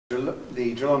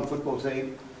the Geelong football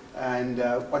team, and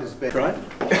what is better, right?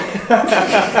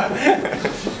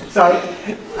 So,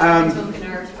 I'm an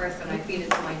Irish person, I feed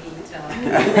it to my heat.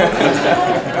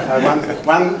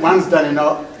 one's done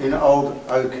in old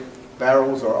oak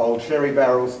barrels or old sherry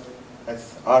barrels.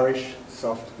 That's Irish,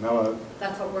 soft, mellow.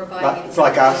 That's what we're buying. It's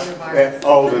like us,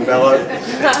 old and mellow.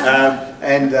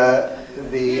 And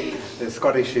the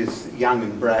Scottish is young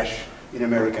and brash in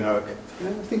American oak. You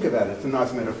know, think about it, it's a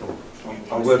nice metaphor.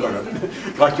 I'll work on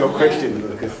it. Like your question,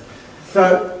 Lucas.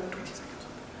 So,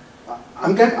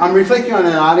 I'm reflecting on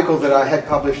an article that I had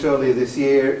published earlier this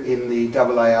year in the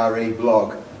AARE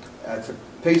blog. It's a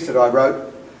piece that I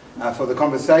wrote for The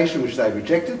Conversation, which they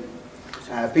rejected.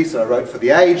 A piece that I wrote for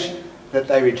The Age that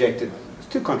they rejected. It's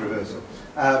too controversial.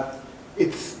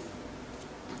 It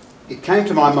came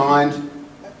to my mind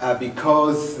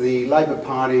because the Labor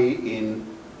Party in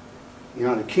the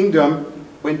United Kingdom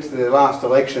went to the last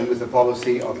election with the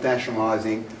policy of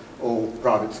nationalising all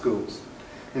private schools.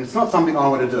 And it's not something I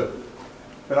want to do.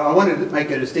 But I wanted to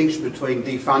make a distinction between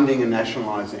defunding and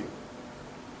nationalising.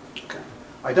 Okay.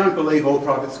 I don't believe all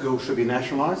private schools should be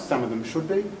nationalised. Some of them should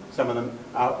be. Some of them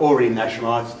are already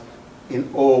nationalised in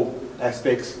all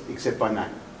aspects except by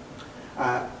name.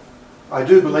 I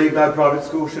do believe no private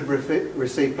school should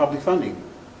receive public funding.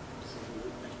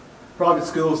 Private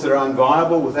schools that are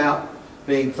unviable without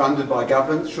being funded by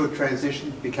government should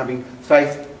transition to becoming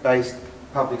faith-based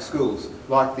public schools,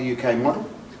 like the UK model.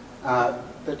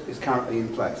 That is currently in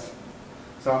place.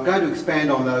 So I'm going to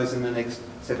expand on those in the next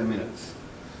 7 minutes.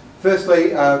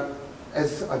 Firstly,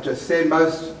 as I just said,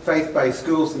 most faith-based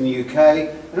schools in the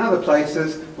UK and other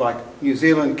places like New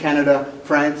Zealand, Canada,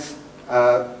 France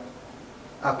are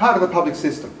part of the public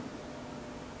system.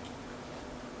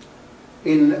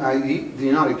 In the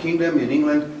United Kingdom, in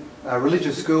England,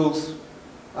 religious schools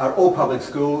are all public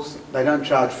schools. They don't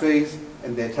charge fees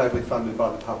and they're totally funded by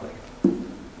the public.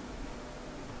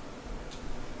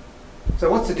 So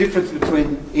what's the difference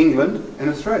between England and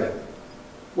Australia?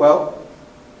 Well,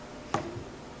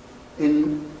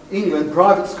 in England,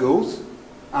 private schools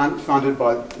aren't funded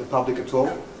by the public at all,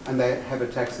 and they have a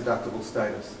tax-deductible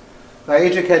status. They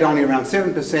educate only around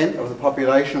 7% of the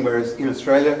population, whereas in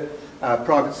Australia,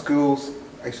 private schools,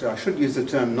 actually I should use the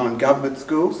term non-government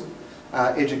schools,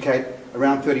 educate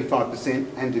around 35%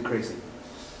 and decreasing.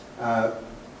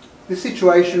 This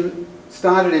situation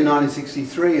started in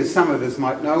 1963, as some of us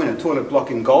might know, in a toilet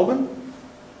block in Goulburn,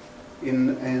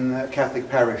 in a Catholic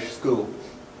parish school.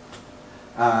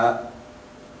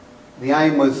 The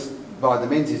aim was, by the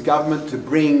Menzies government, to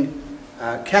bring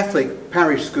Catholic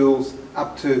parish schools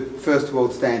up to first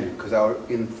world standard, because they were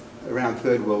in around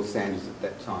third world standards at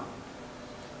that time.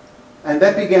 And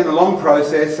that began the long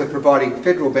process of providing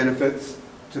federal benefits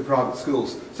to private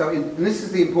schools. So, and this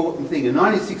is the important thing, in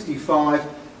 1965,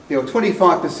 there were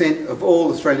 25% of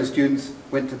all Australian students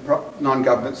went to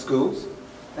non-government schools,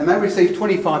 and they received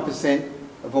 25%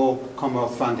 of all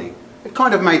Commonwealth funding. It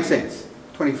kind of made sense,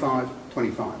 25,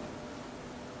 25.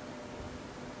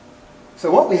 So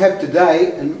what we have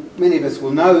today, and many of us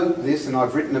will know this, and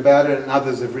I've written about it, and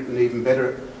others have written even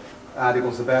better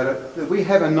articles about it, that we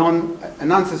have an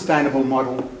unsustainable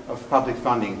model of public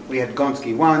funding. We had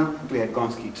Gonski 1, we had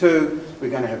Gonski 2, we're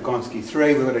going to have Gonski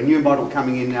 3, we've got a new model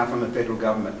coming in now from the federal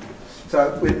government.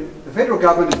 So the federal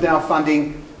government is now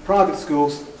funding private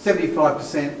schools.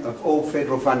 75% of all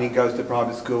federal funding goes to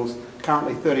private schools,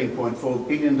 currently $13.4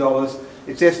 billion.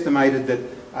 It's estimated that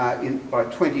by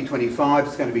 2025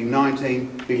 it's going to be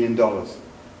 $19 billion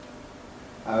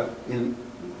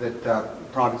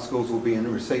private schools will be in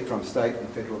receipt from state and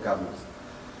federal governments.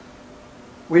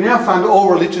 We now fund all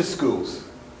religious schools.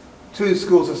 2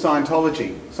 schools of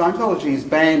Scientology. Scientology is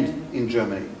banned in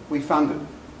Germany. We fund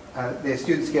it. Their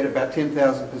students get about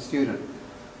 10,000 per student.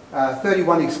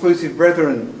 31 exclusive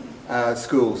brethren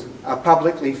schools are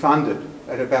publicly funded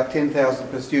at about 10,000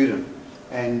 per student.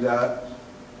 And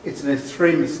it's an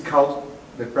extremist cult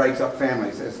that breaks up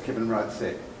families, as Kevin Rudd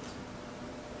said.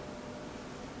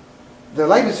 The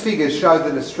latest figures show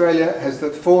that Australia has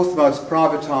the 4th most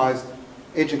privatised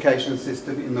education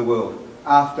system in the world,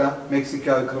 after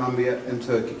Mexico, Colombia and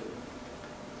Turkey.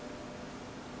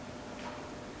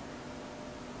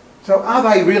 So are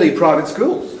they really private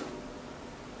schools?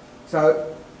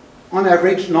 So on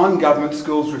average, non-government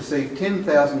schools receive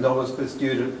 $10,000 per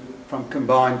student from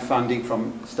combined funding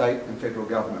from state and federal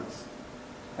governments.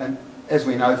 And as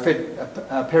we know,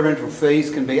 parental fees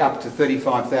can be up to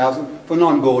 $35,000 for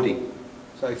non-boarding.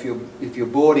 So if you're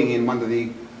boarding in one of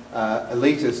the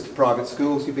elitist private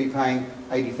schools, you'd be paying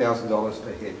 $80,000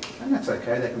 per head. And that's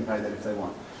okay, they can pay that if they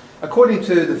want. According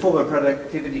to the former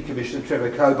Productivity Commissioner, Trevor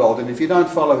Cobbold, and if you don't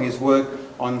follow his work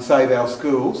on Save Our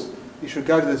Schools, you should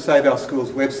go to the Save Our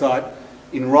Schools website,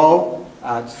 enrol,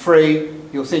 it's free,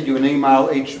 he'll send you an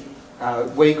email each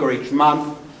week or each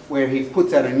month where he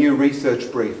puts out a new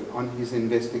research brief on his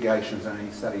investigations and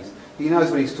his studies. He knows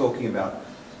what he's talking about,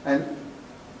 and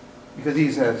because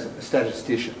he's a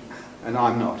statistician and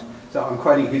I'm not. So I'm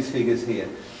quoting his figures here.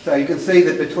 So you can see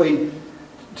that between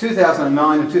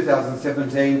 2009 and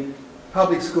 2017,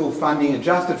 public school funding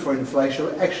adjusted for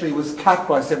inflation actually was cut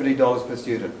by $70 per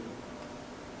student.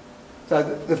 So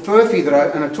the furphy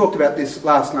that and I talked about this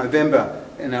last November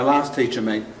in our last teacher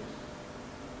meet,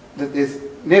 that there's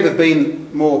never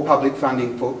been more public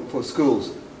funding for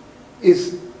schools,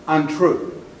 is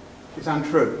untrue. It's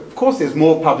untrue. Of course there's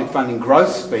more public funding,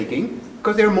 gross speaking,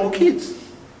 because there are more kids.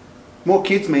 More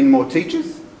kids mean more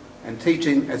teachers, and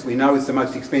teaching, as we know, is the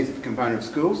most expensive component of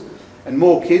schools. And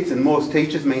more kids and more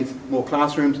teachers means more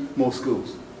classrooms, more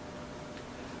schools.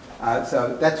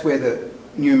 So that's where the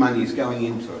new money is going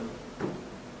into it.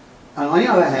 And on the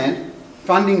other hand,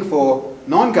 funding for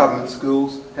non-government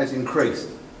schools has increased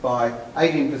by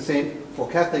 18% for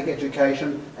Catholic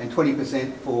education and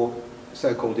 20% for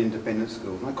so-called independent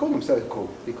schools. And I call them so-called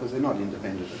because they're not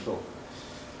independent at all.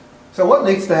 So what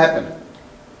needs to happen?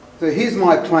 So here's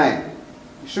my plan.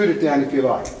 Shoot it down if you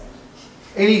like.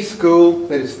 Any school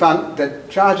that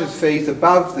charges fees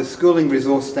above the schooling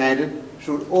resource standard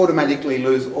should automatically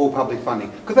lose all public funding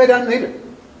because they don't need it.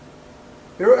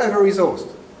 They're over-resourced.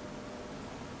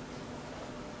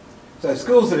 So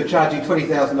schools that are charging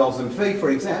 $20,000 in fee,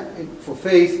 for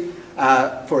fees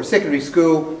for a secondary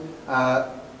school,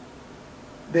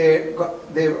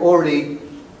 they're already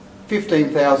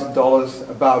 $15,000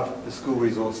 above the school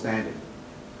resource standard.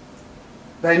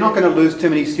 They're not going to lose too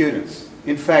many students.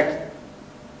 In fact,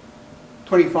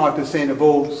 25% of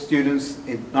all students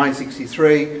in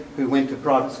 1963 who went to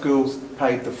private schools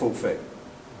paid the full fee.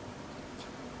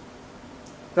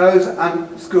 Those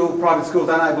private schools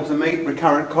unable to meet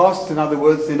recurrent costs, in other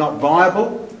words, they're not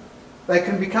viable, they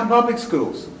can become public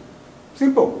schools.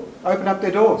 Simple. Open up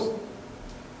their doors.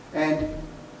 And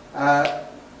the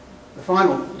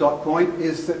final dot point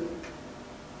is that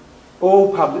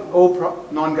all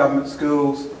non-government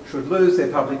schools should lose their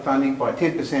public funding by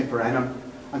 10% per annum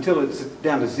until it's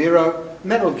down to zero,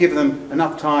 and that will give them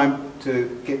enough time to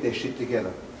get their shit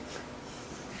together.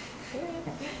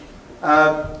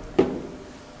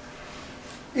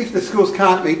 If the schools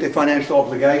can't meet their financial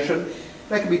obligation,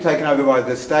 they can be taken over by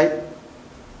the state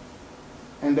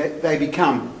and they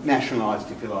become nationalised,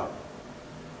 if you like.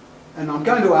 And I'm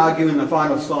going to argue in the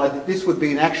final slide that this would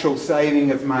be an actual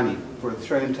saving of money for the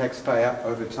Australian taxpayer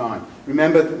over time.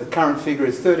 Remember that the current figure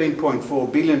is $13.4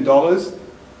 billion.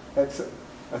 That's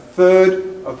a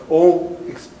third of all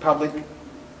public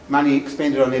money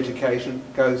expended on education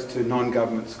goes to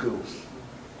non-government schools.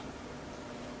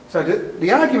 So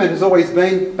the argument has always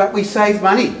been, but we save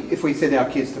money if we send our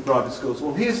kids to private schools.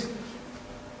 Well, here's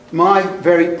my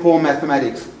very poor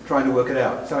mathematics trying to work it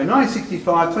out. So in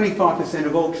 1965, 25%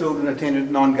 of all children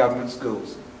attended non-government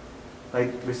schools.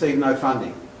 They received no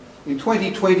funding. In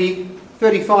 2020,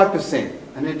 35%,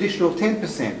 an additional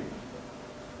 10%.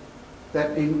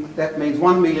 That means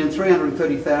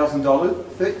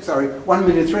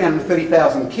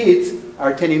 1,330,000 kids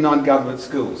are attending non-government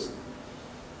schools.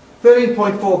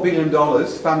 $13.4 billion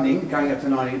funding going up to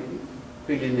 $90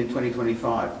 billion in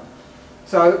 2025.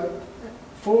 So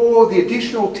for the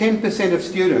additional 10% of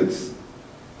students,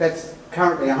 that's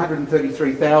currently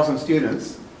 133,000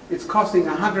 students, it's costing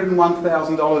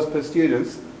 $101,000 per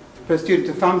student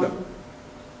to fund them.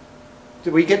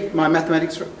 Did we get my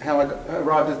mathematics, how I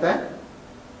arrived at that?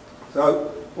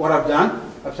 So what I've done,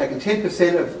 I've taken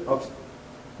 10% of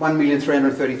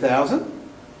 1,330,000,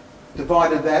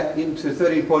 divided that into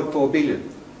 13.4 billion,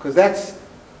 because that's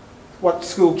what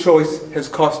school choice has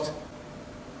cost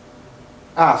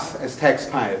us as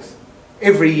taxpayers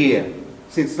every year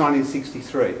since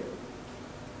 1963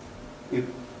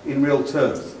 in real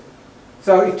terms.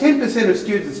 So if 10% of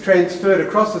students transferred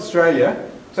across Australia,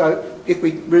 so if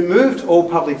we removed all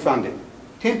public funding,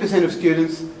 10% of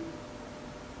students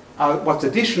are what's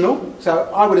additional, so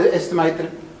I would estimate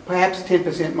that perhaps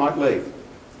 10% might leave.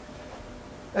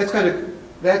 That's going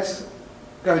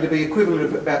to be equivalent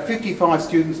of about 55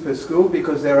 students per school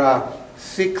because there are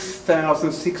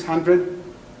 6,600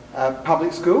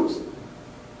 public schools.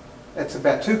 That's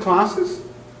about 2 classes,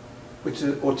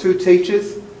 or 2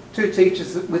 teachers. 2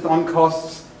 teachers with on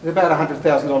costs is about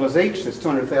 $100,000 each. That's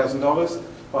 $200,000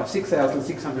 by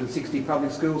 6,660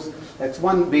 public schools. That's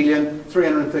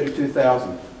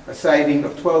 $1,332,000, a saving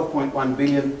of $12.1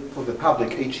 billion for the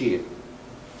public each year.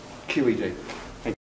 QED.